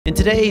In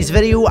today's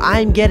video,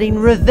 I'm getting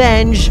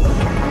revenge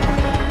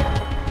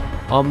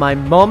on my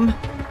mum,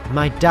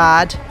 my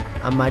dad,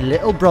 and my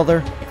little brother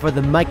for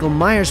the Michael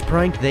Myers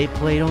prank they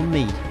played on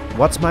me.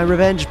 What's my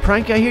revenge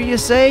prank, I hear you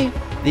say?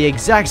 The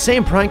exact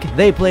same prank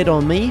they played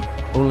on me,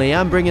 only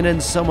I'm bringing in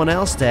someone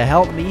else to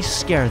help me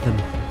scare them.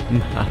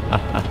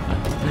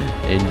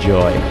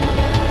 Enjoy.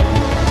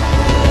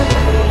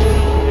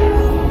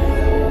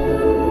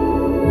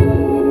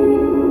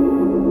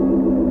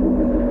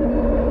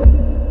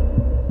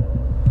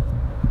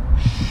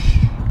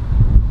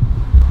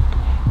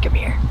 Come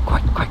here.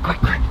 Quick, quick, quick,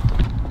 quick.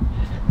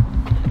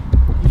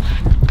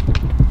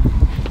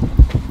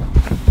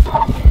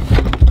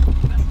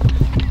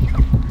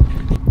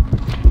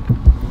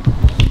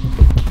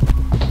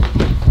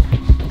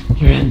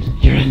 You're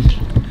in.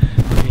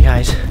 Hey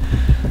guys,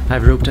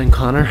 I've roped in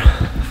Connor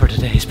for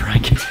today's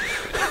prank.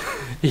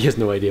 He has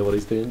no idea what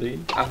he's doing, do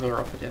you? I've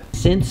never offered you.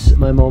 Since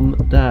my mum,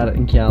 dad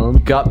and Callum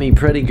got me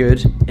pretty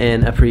good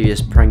in a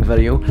previous prank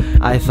video,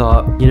 I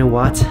thought, you know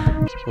what?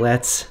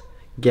 Let's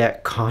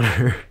get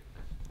Connor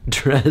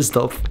dressed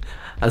up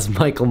as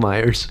Michael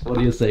Myers. What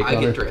do you say, Connor?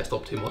 I get dressed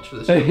up too much for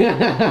this.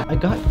 I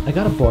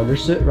got a boiler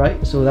suit,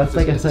 right? So that's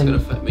like a thing.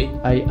 It's gonna fit me.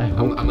 I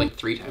hope. I'm like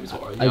 3 times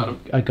taller than Adam.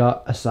 I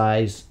got a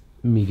size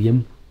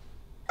medium.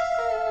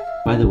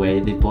 By the way,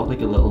 they bought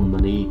like a little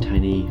mini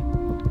tiny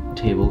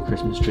table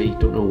Christmas tree.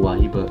 Don't know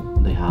why,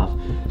 but they have.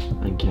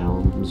 And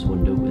Callum's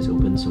window is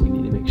open, so we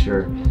need to make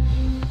sure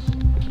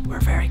we're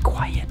very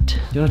quiet. Do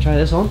you want to try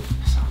this on?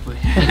 Sadly.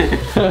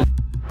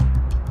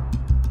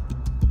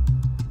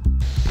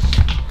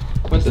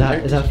 Is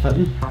that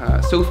fitting?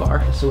 So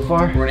far. So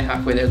far? We're only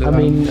halfway there though. I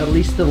mean, at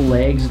least the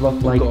legs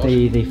look like God.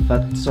 they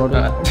fit sort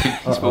of.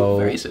 Uh-oh.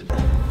 Very soon.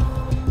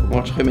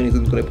 Watch how many of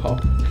them gonna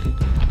pop.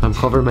 I'm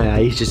covering my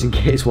eyes just in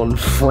case one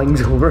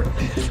flings over.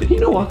 You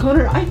know what,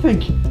 Connor? I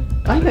think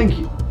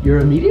you're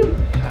a medium.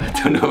 I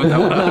don't know what that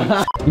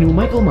one. You know,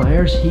 Michael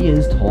Myers, he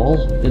is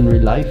tall in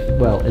real life.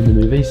 Well, in the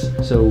movies.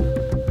 So,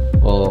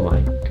 oh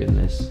my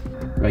goodness.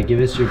 Right,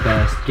 give us your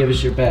best. Give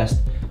us your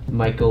best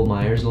Michael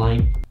Myers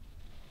line.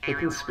 You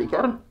can speak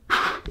at him.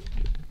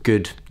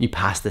 Good, you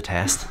passed the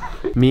test.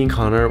 Me and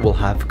Connor will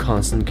have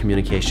constant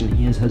communication.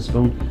 He has his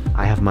phone,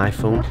 I have my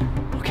phone.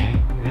 Okay,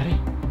 you ready?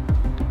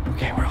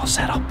 Okay, we're all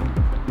set up.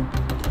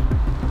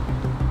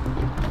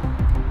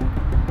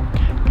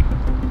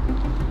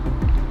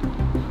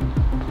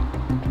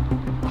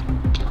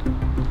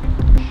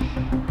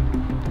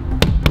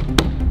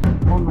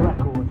 On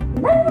record.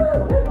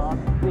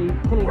 The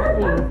killing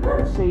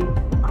Eve, C,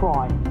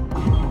 crime.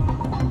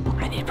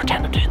 I need to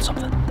pretend I'm doing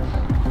something.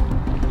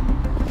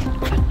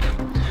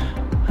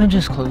 I'm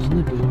just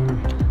closing the door.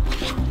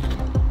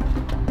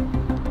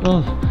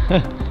 Oh,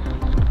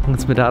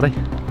 that's my daddy.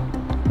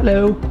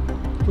 Hello.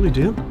 What are you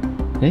doing?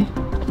 Hey?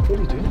 What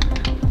are you doing?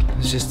 I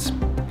was just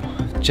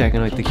checking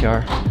out the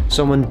car.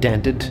 Someone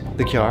dented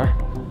the car.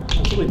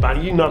 Somebody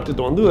bang, you knocked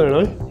the window there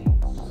now.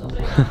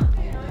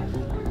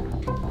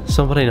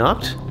 Somebody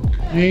knocked?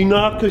 You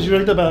knocked because you're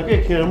at the back of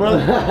the camera.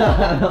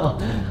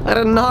 I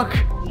didn't knock.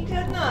 You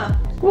did not.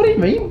 What do you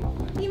mean?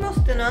 You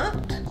must have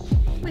knocked.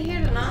 We're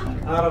here to knock.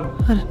 Adam,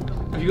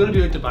 if you're going to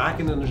be out the back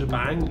and then there's a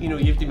bang, you know,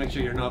 you have to make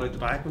sure you're not out the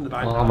back when the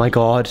bang Oh my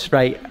god,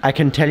 right. I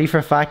can tell you for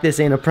a fact this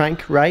ain't a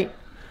prank, right?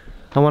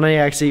 I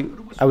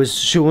was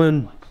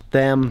showing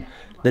them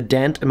the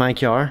dent in my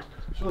car.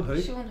 Showing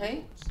who? Showing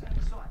who?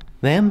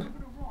 Them?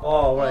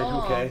 Oh, right,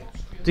 okay.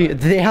 Do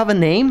they have a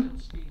name?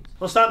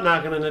 Well, stop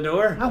knocking on the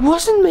door. That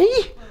wasn't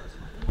me.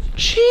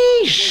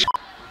 Sheesh.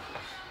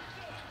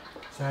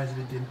 Size of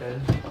the din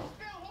bed.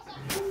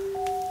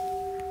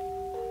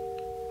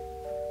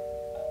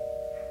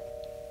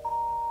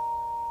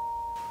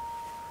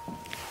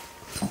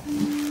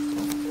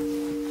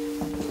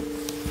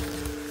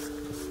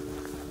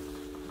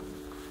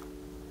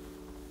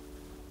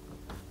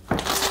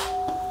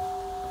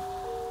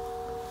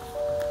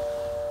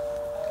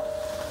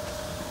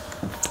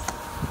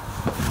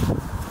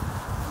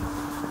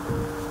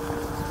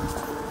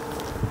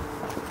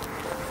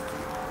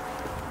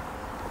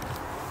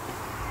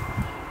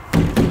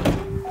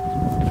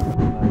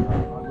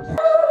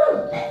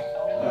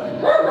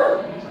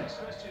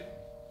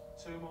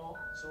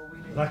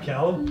 Is that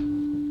Callum?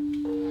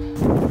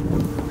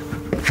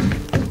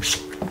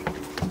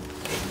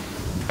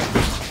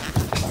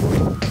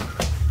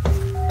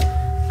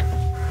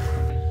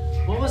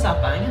 What was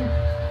that banging?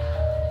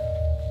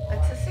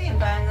 It's the same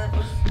bang that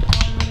was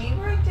on when you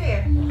were out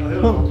there.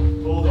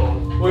 Hold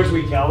on. Where's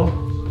wee Callum?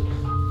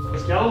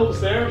 Is Callum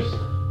upstairs?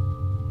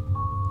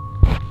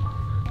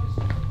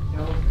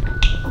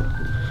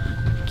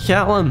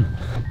 Callum.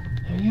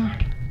 There you are.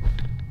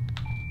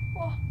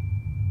 What?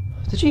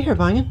 Did you hear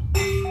banging?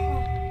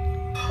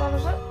 What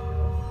was it?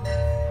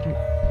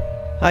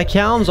 Hi,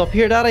 Callum's up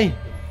here, Daddy.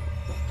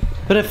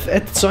 But if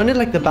it sounded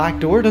like the back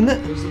door, didn't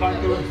it? Where's the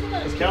back door?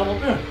 Is Callum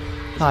up there?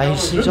 Hi,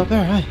 he's up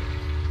there, hi.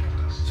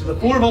 So the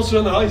 4 of us are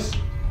in the house.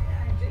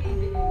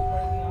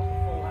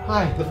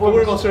 Hi. The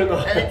 4 of us are in the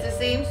And house. it's the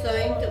same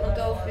sound that went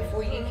off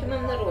before you came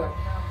in the door.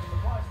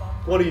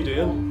 What are you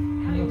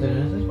doing? I don't do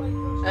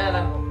anything.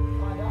 Adam.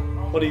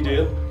 What are you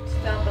doing?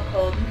 Stop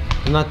recording.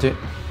 I'm not doing.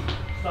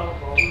 Stop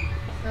recording.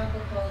 Stop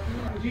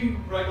recording. Would you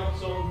write up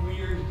some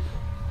weird...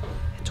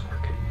 It's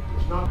working.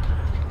 It's not...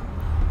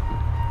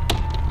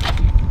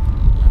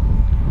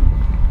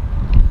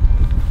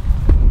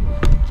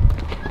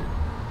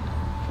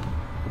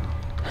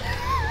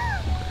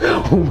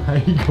 Oh my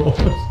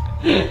god.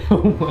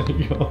 Oh my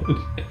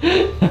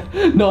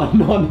god.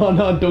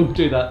 No, don't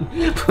do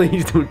that.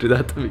 Please don't do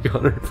that to me,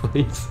 Connor,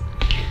 please.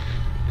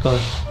 Connor,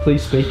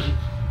 please speak.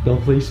 No,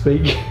 please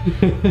speak.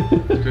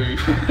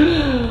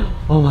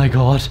 Oh my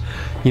god.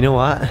 You know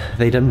what?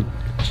 They didn't...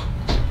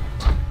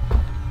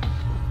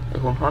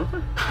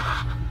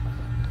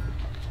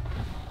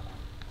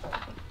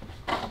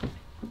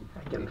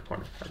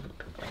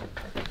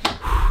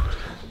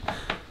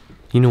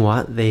 You know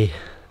what? They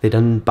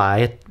didn't buy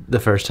it the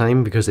first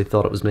time because they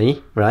thought it was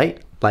me,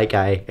 right? Like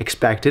I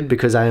expected,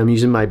 because I am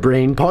using my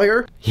brain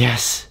power.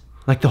 Yes,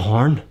 like the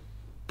horn.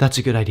 That's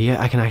a good idea.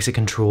 I can actually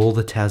control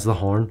the Tesla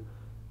horn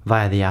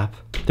via the app.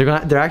 They're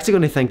actually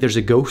gonna think there's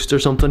a ghost or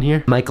something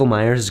here. Michael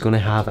Myers is gonna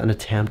have an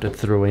attempt at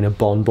throwing a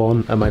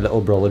bonbon at my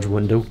little brother's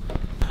window.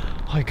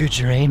 How good's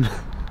your aim?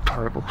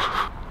 Terrible.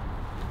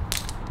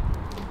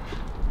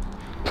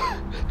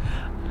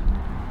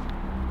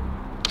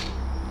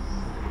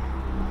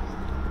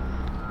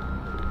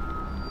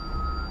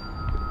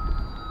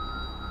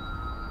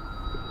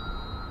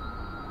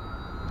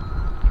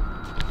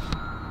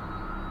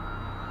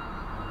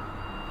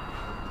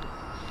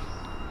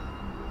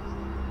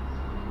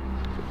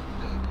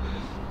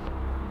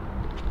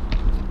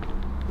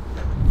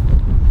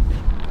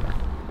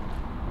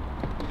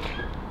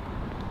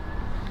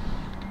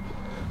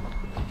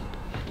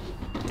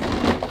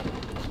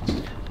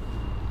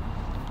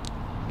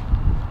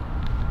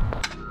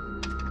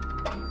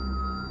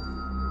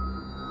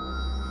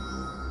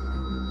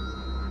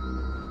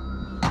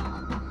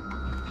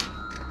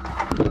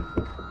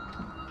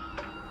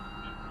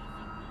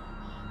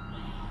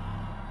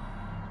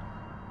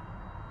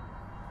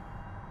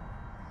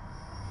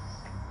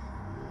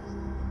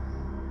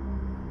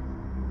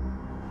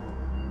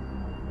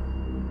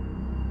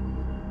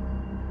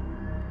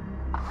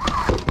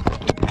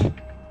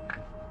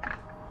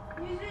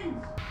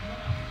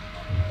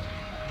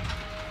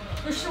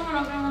 There's someone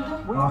up there on the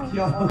door.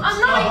 Oh, I'm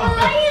not even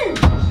lying!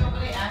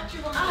 Somebody at you.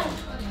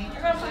 I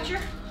got a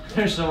picture.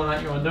 There's someone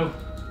at your window.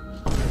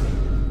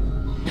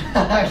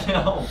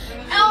 No.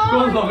 Oh Go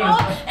on, my look at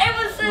god! his- It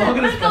was look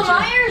at his Michael picture.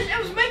 Myers! It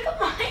was Michael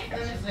Myers!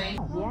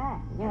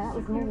 Yeah, that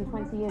was more than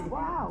 20 years ago.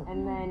 Wow.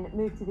 And then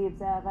moved to the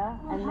Observer,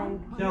 and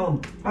then...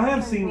 Callum, I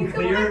have seen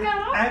clear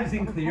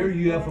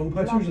UFO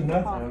pictures and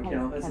that.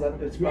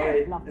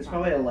 It's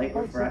probably a light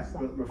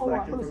reflecting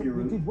from your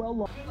room.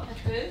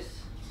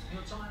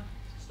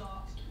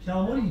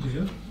 Callum, what are you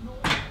doing?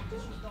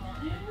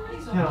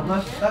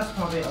 Yeah, that's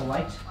probably a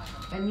light.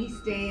 And you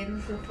stay in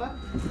the sofa.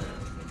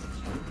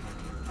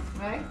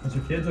 Right? Is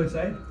your kids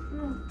outside?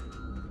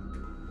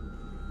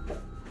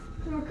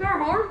 Your car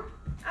horn?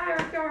 I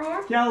heard a car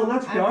horn. Callum,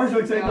 that's cars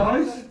outside the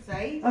house.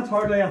 Outside. That's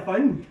hardly a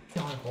thing.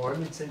 Car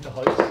horn inside the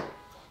house.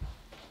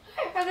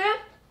 Hey, heard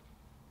that?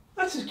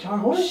 That's his car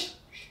horn.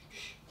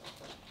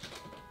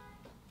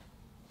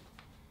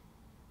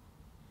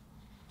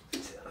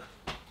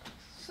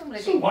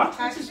 Somebody So what?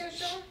 taxi or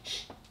something?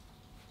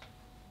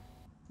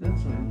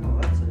 That's fine. No,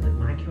 that's it.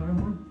 My car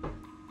horn?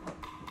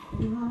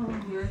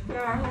 No, your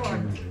car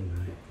horn.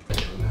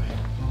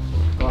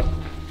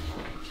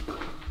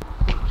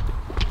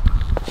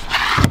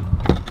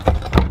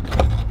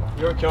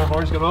 Your car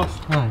horn's gone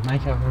off. Oh, my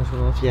car horn's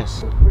gone off,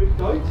 yes.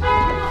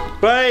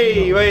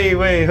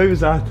 Wait, who was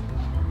that?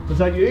 Was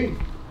that you?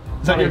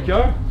 Is that your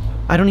car?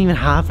 I don't even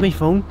have my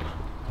phone.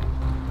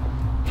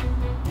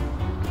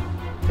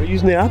 Are you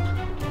using the app?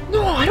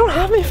 No, I don't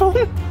have my phone.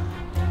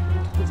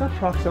 Is that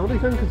proximity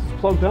thing? Because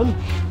it's plugged in.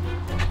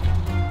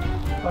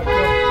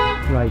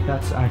 Right,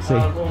 that's actually...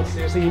 Well,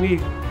 seriously, you need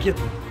to get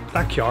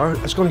that car.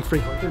 It's going to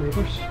freak out the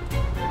neighbours.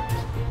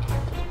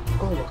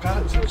 Go look at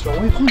it and see what's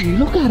wrong with it. Oh, you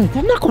look at it.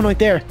 I'm not going out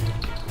there.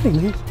 Hey,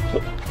 Lee.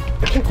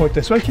 I can't go out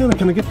this way, can I?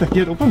 Can I get the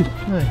gate open?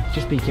 No,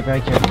 just be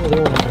very careful. I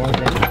don't want to go out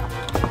there.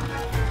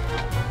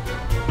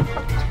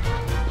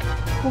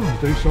 Oh,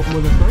 I'll do something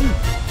with the thing.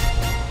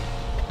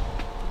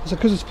 Is it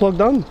because it's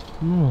plugged in?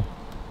 No.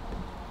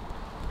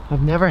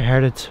 I've never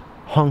heard it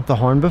honk the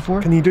horn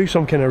before. Can you do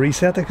some kind of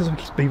reset there? Because it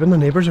keeps beeping, the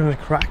neighbours are going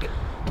to crack.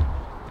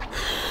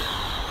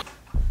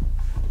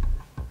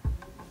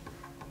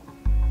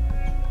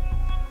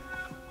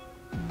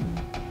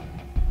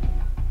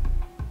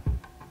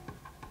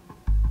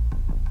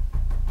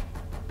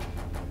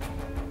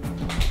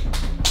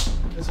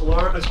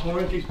 This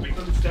horn keeps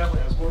beeping, it's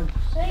definitely his horn.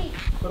 See?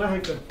 But I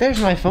think that There's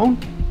my phone.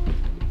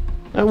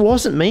 It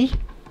wasn't me.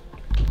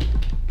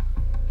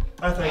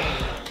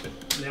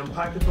 the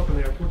impact it took in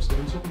the airport's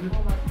doing something good.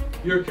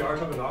 Your car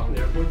took a knock in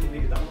the airport, you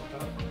need to get that looked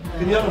at.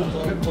 Can you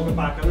have plug it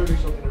back in or do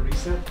something to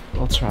reset?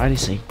 I'll try to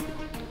see.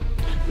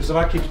 Because if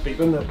that keeps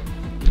beeping, the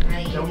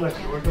Right. jump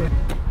next door.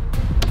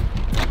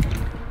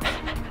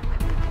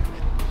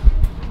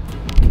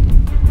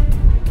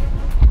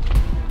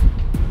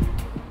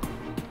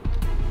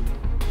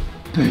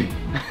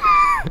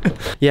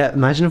 Yeah,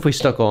 imagine if we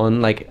stuck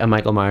on like a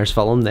Michael Myers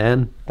film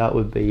then. That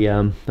would be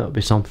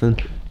something.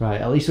 Right,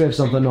 at least we have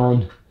something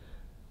on. At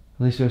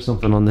least we have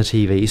something on the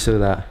TV so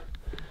that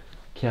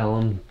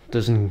Callum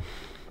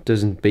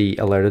doesn't be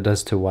alerted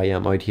as to why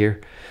I'm out here.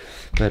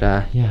 But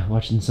yeah,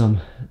 watching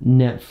some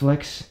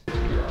Netflix.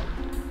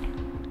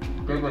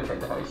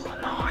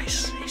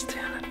 Nice, he's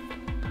doing it.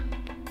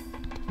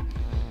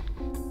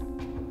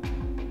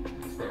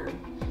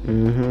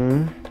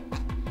 Mm-hmm.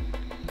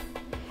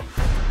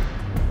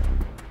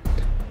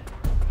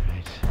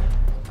 Right.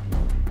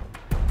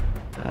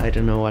 I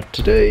don't know what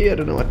to do. I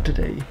don't know what to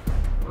do.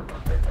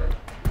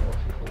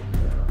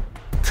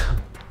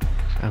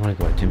 I'm gonna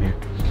go out to him here.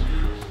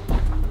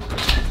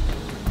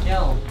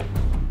 Kel,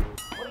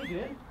 what are you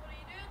doing?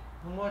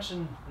 I'm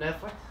watching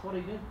Netflix. What are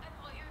you doing? I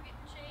thought you were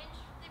getting changed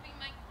to be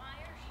Mike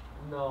Myers.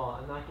 No,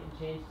 I'm not getting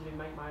changed to be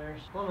Mike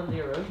Myers. Come into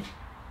your room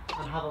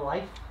and have a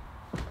life.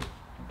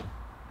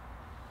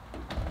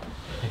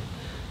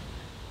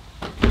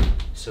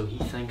 So he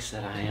thinks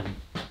that I am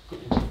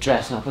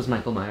dressing up as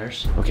Michael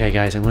Myers. Okay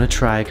guys, I'm gonna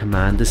try a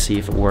command to see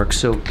if it works.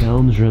 So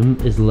Callum's room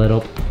is lit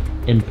up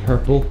in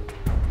purple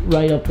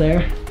right up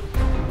there.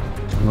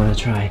 I'm gonna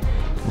try.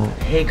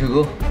 Hey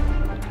Google,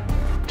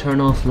 turn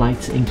off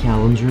lights in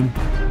Callum's room.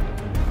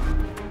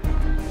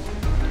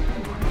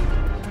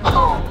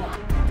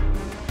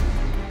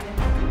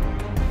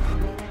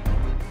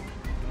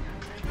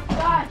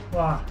 Dad,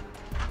 What?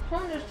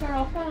 someone just turned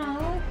off my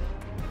light.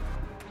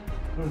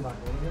 Turn back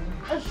on again.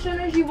 As soon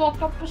as you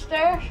walked up the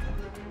stairs.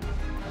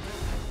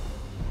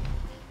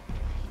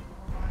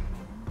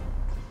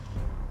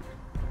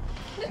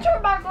 Just turn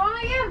it back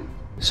on again.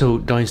 So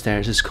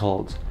downstairs is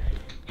called,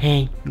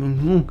 hey,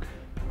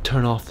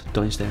 turn off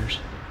downstairs.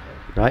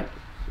 Right?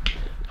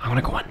 I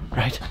wanna go in,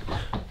 right?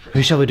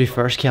 Who shall we do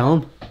first,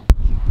 Callum?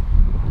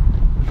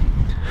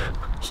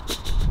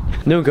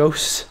 No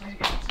ghosts.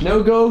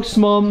 No ghosts,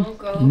 Mum. No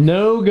ghosts.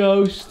 No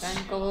ghosts.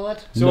 Thank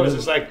God. So what is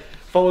this like?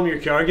 Following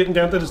your car getting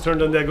dented has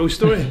turned into a ghost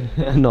story?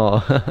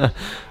 No.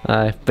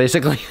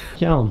 Basically.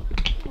 Callum,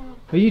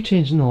 are you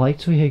changing the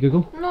lights with Hey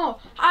Google? No,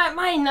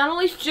 my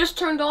nanolight's just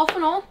turned off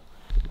and on.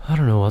 I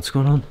don't know what's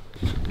going on.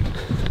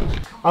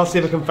 I'll see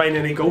if I can find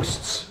any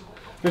ghosts.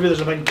 Maybe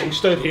there's a big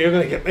ghost out here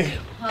gonna get me.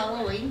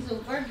 Halloween's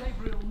over.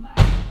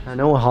 I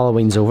know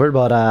Halloween's over,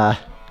 but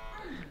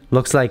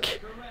looks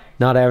like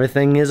not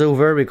everything is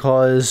over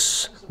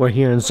because we're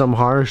hearing some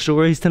horror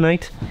stories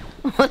tonight.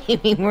 What do you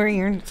mean we're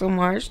hearing some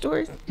horror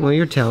stories? Well,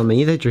 you're telling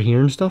me that you're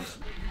hearing stuff.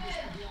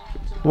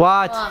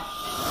 What?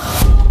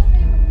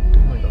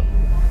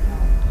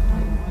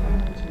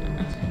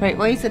 Right,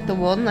 why is it the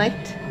one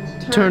light?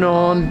 Turn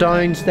on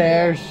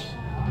downstairs.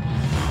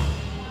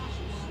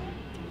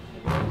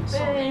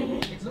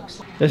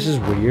 This is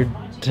weird.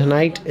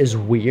 Tonight is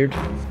weird.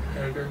 Turn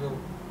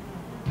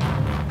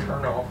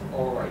off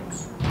all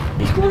lights.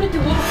 He's going to do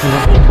what?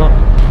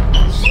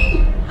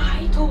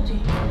 I told you.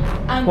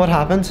 What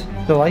happened?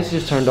 The lights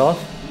just turned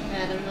off.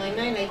 I don't know,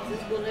 my lights is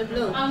gonna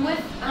blow.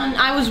 And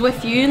I was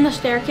with you in the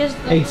staircase.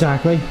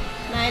 Exactly.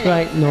 My lights.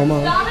 Right,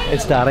 normal. Daddy?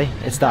 It's Daddy.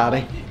 It's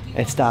Daddy.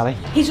 It's Daddy.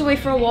 He's away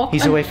for a walk.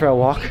 He's away for a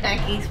walk.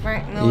 Think he's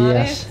pranking the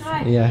Yes.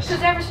 Yes.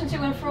 Because ever since he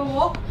went for a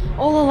walk,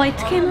 all the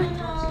lights came on.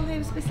 Oh, he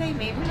was beside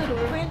me when the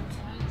door went.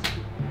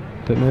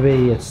 But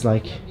maybe it's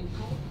like.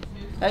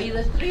 Are you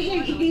the three?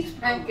 He's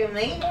pranking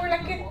me. More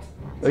like it.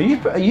 Are you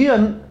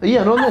in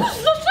on I this?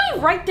 was literally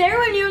right there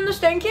when you were in the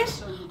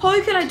staircase. How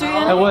could I do I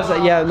anything? was.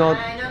 Yeah. No.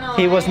 I don't know.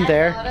 He wasn't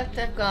there.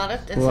 I've got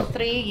it. It's What? the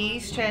three of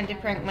yous trying to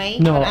prank me.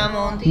 No, But I'm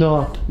on to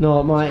no,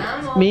 no,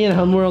 me and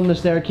him were on the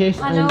staircase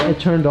I and know. it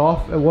turned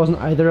off. It wasn't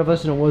either of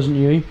us and it wasn't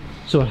you.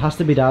 So it has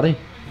to be Daddy.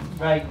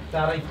 Right,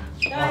 Daddy.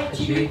 Daddy, it's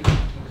it's you.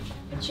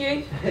 It's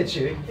you. It's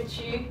you. It's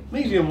you.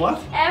 Me doing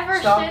what? Ever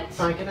Stop since.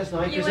 pranking us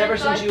now, you because went ever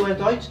since out- you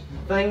went out,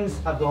 things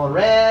have gone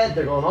red,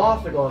 they're going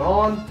off, they're going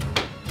on.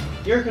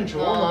 You're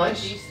controlling Oh, the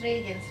house. these three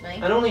against me.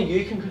 And only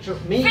you can control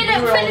me. Feel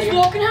you were his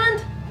all walking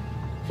hand.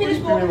 Feel his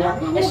walking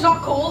hand. It's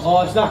not cold.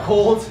 Oh, it's not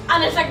cold.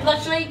 And it's like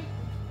literally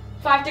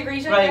 5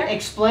 degrees out Right, there.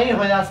 explain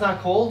how that's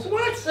not cold.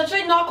 What? It's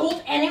literally not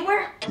cold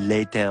anywhere.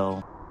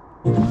 Later.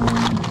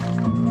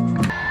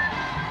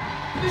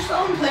 There's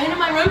something playing in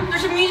my room.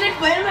 There's some music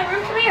playing in my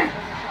room. Come here.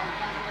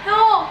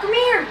 No, come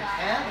here.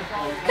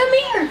 Come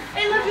here.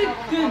 It literally.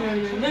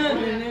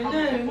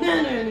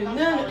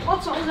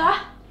 What song is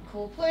that?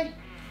 Coldplay.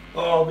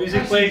 Oh,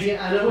 music Actually, plays.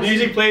 yeah, I know.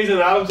 Music plays and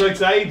Adam's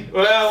outside.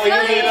 Well, we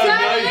can do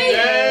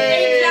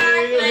that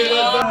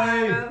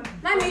Exactly.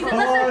 My music.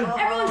 Listen,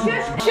 everyone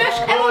shush. Shush.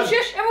 Everyone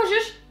shush. Everyone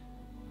shush.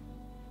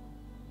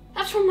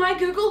 That's from my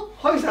Google.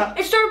 How's that?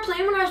 It started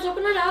playing when I was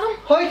looking at Adam.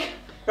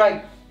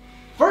 Right.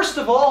 First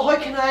of all, how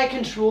can I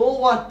control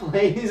what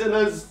plays in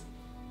his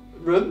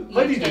room?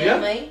 How do you do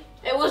tell that? me.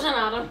 It wasn't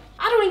Adam.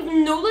 I don't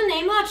even know the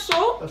name of that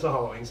song. That's a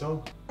Halloween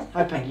song.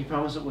 I pinky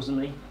promise it wasn't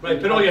me.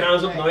 Right, put all your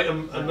hands up now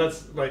and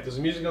that's right. Does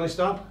the music only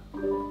stop?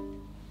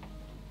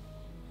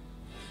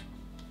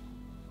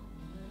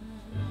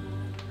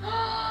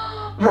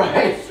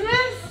 Right.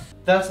 Christmas.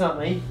 That's not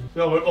me.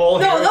 No, we're all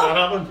No, hearing no. that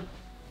happen.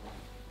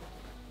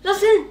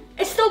 Listen,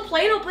 it's still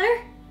playing up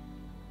there?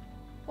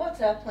 What's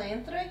that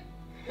playing through?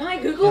 Hi,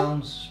 Google.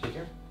 Callum's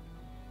speaker.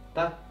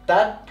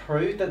 That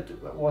proved that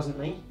it wasn't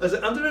me. Is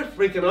the internet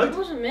freaking It out?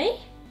 wasn't me.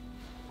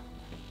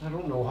 I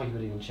don't know how you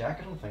would even check.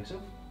 I don't think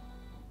so.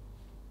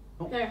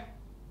 There.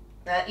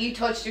 You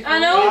touched your phone. I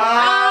know.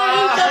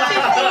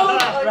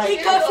 He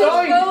touched his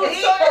phone. He touched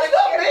his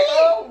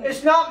phone.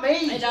 It's not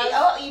me.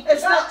 Oh, you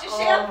forgot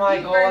yourself. Oh my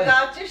you God.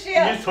 forgot You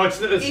yourself. just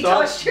touched it and You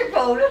stopped. touched your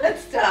phone and it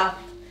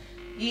stopped.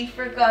 You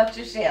forgot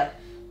yourself.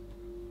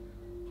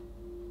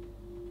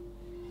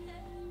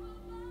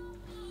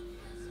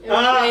 It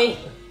was me.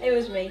 It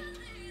was me.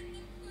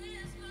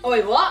 Oh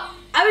wait, what?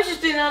 I was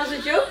just doing that as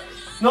a joke.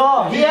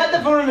 No, he had the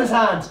phone in his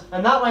hand,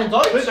 and that went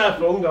out. Put that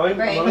phone down.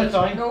 Right. Come on.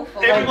 down. No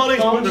phone.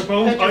 Everybody's putting their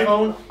phones Put your out.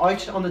 phone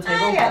out on the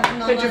table. I have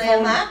none Put of your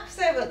them phone.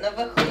 apps. I wouldn't have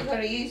a clue how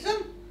to use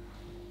them.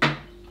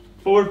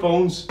 4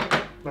 phones.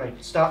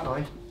 Right, start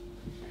now.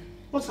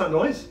 What's that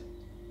noise?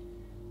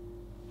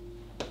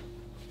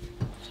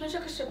 Sounds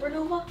like a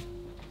supernova.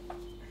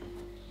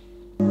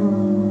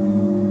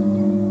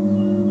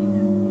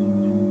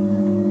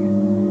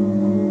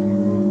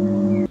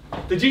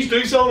 Did you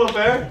do something up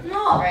there?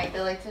 No. Right,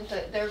 they're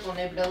going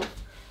to blow.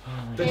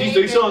 Did you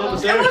do something up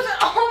It there? wasn't.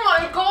 Oh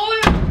my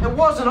god. It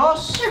wasn't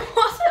us. It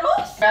wasn't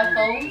us. Our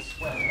phones.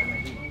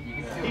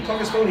 He took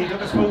his phone, he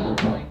took his phone.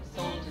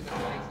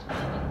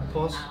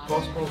 Pause.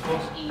 Pause.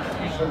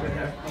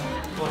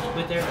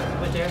 Wait there.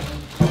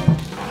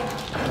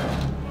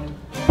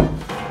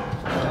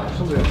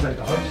 Somebody outside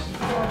the house.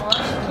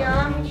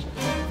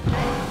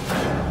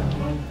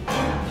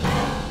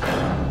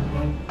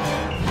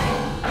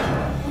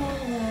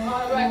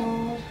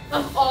 Alright.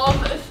 I'm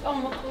off. It's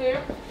on the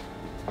clear.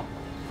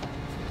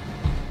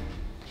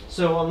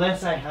 So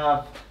unless I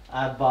have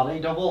a body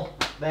double,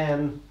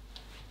 then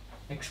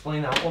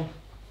explain that one.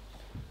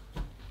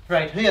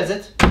 Right, who is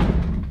it?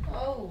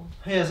 Oh.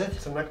 Who is it?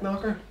 It's a knick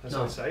knocker. That's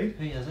No. outside.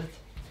 Who is it?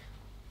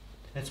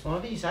 It's one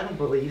of these. I don't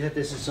believe that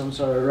this is some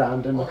sort of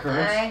random Well,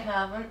 occurrence. I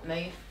haven't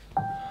moved.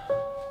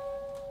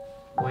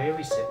 Why are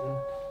we sitting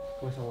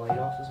with a light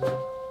off as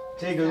well?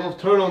 Hey Google,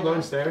 turn on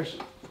downstairs.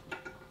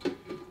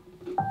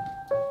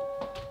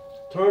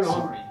 Turn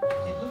on.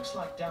 It looks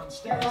like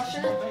downstairs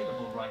isn't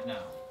available right now.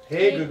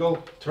 Hey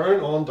Google, turn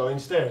on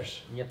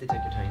downstairs. You have to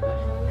take your time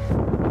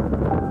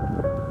back.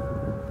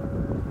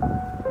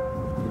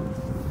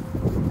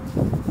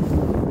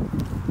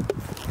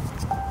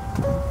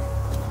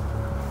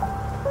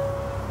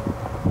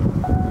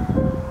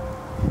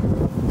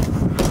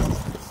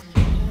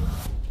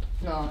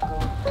 No,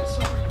 go.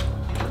 Sorry,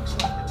 it looks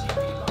like the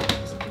TV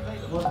light isn't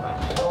available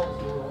right now.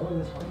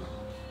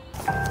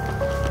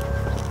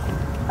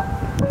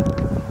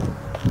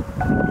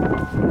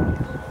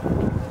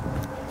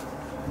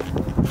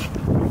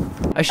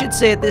 I should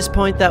say at this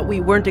point that we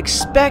weren't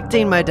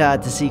expecting my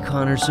dad to see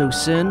Connor so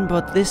soon,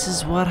 but this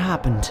is what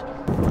happened.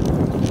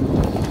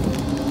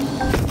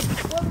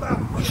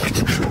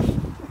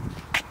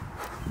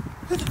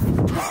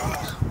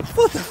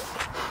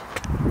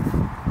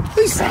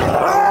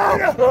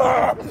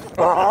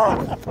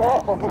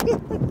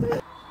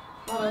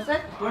 What is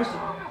it? What's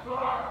going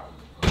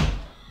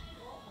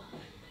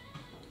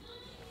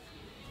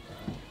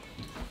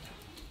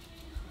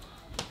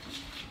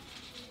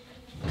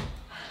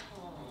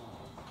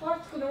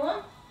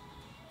on?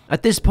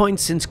 At this point,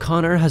 since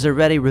Connor has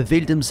already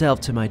revealed himself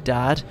to my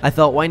dad, I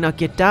thought why not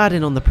get dad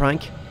in on the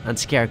prank and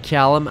scare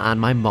Callum and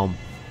my mum.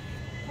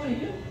 What are you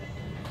doing?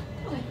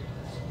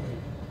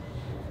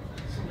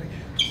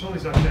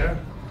 Somebody's out there.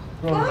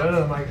 Running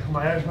around in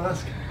my Irish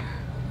mask.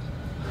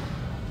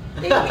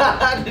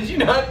 Did you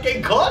not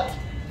get caught?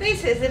 They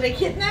says that I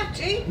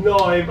kidnapped you. No,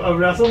 I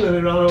wrestled and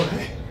they ran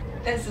away.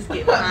 This is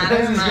getting madder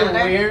This and is getting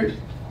madder. weird.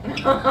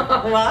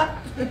 What?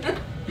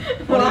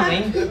 What do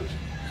you mean?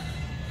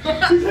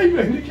 He's hiding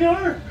behind the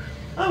car.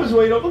 I was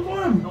waiting up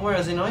for him. Where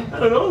is he now? I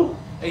don't know.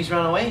 He's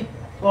run away.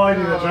 Oh, I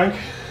need a drink.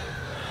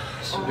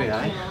 So do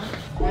I.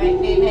 Right,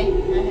 baby.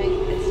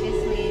 It's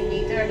just me and me,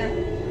 darling.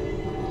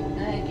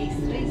 These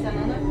three's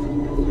another.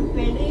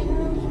 Really?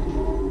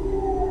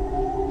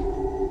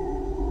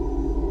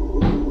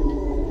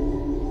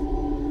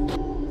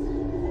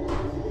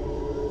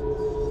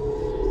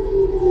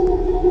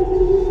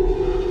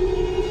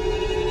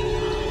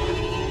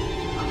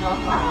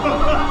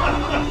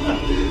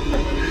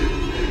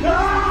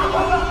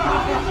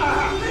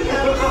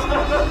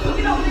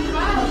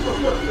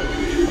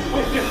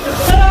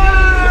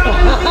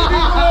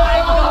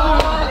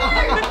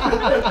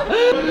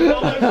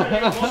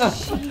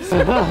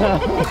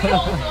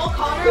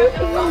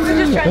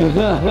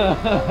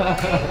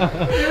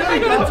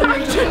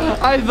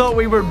 I thought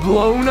we were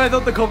blown. I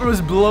thought the cover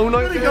was blown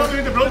out. He got me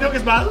in the blood, took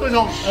his mask was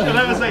off. And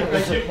I was like,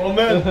 one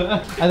man.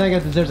 I think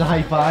it deserves a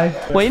high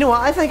five. Well, you know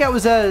what? I think that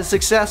was a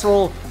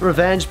successful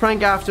revenge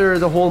prank after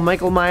the whole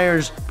Michael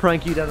Myers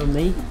prank you did on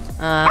me.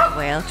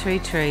 Well, true.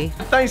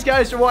 Thanks,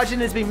 guys, for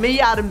watching. It's been me,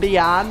 Adam B.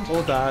 And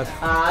Oh, Dad.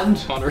 and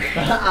Connor.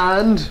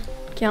 and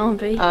Callum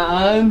B.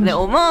 and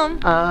Little mum.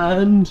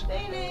 and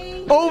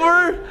Baby.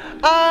 over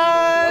and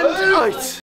out.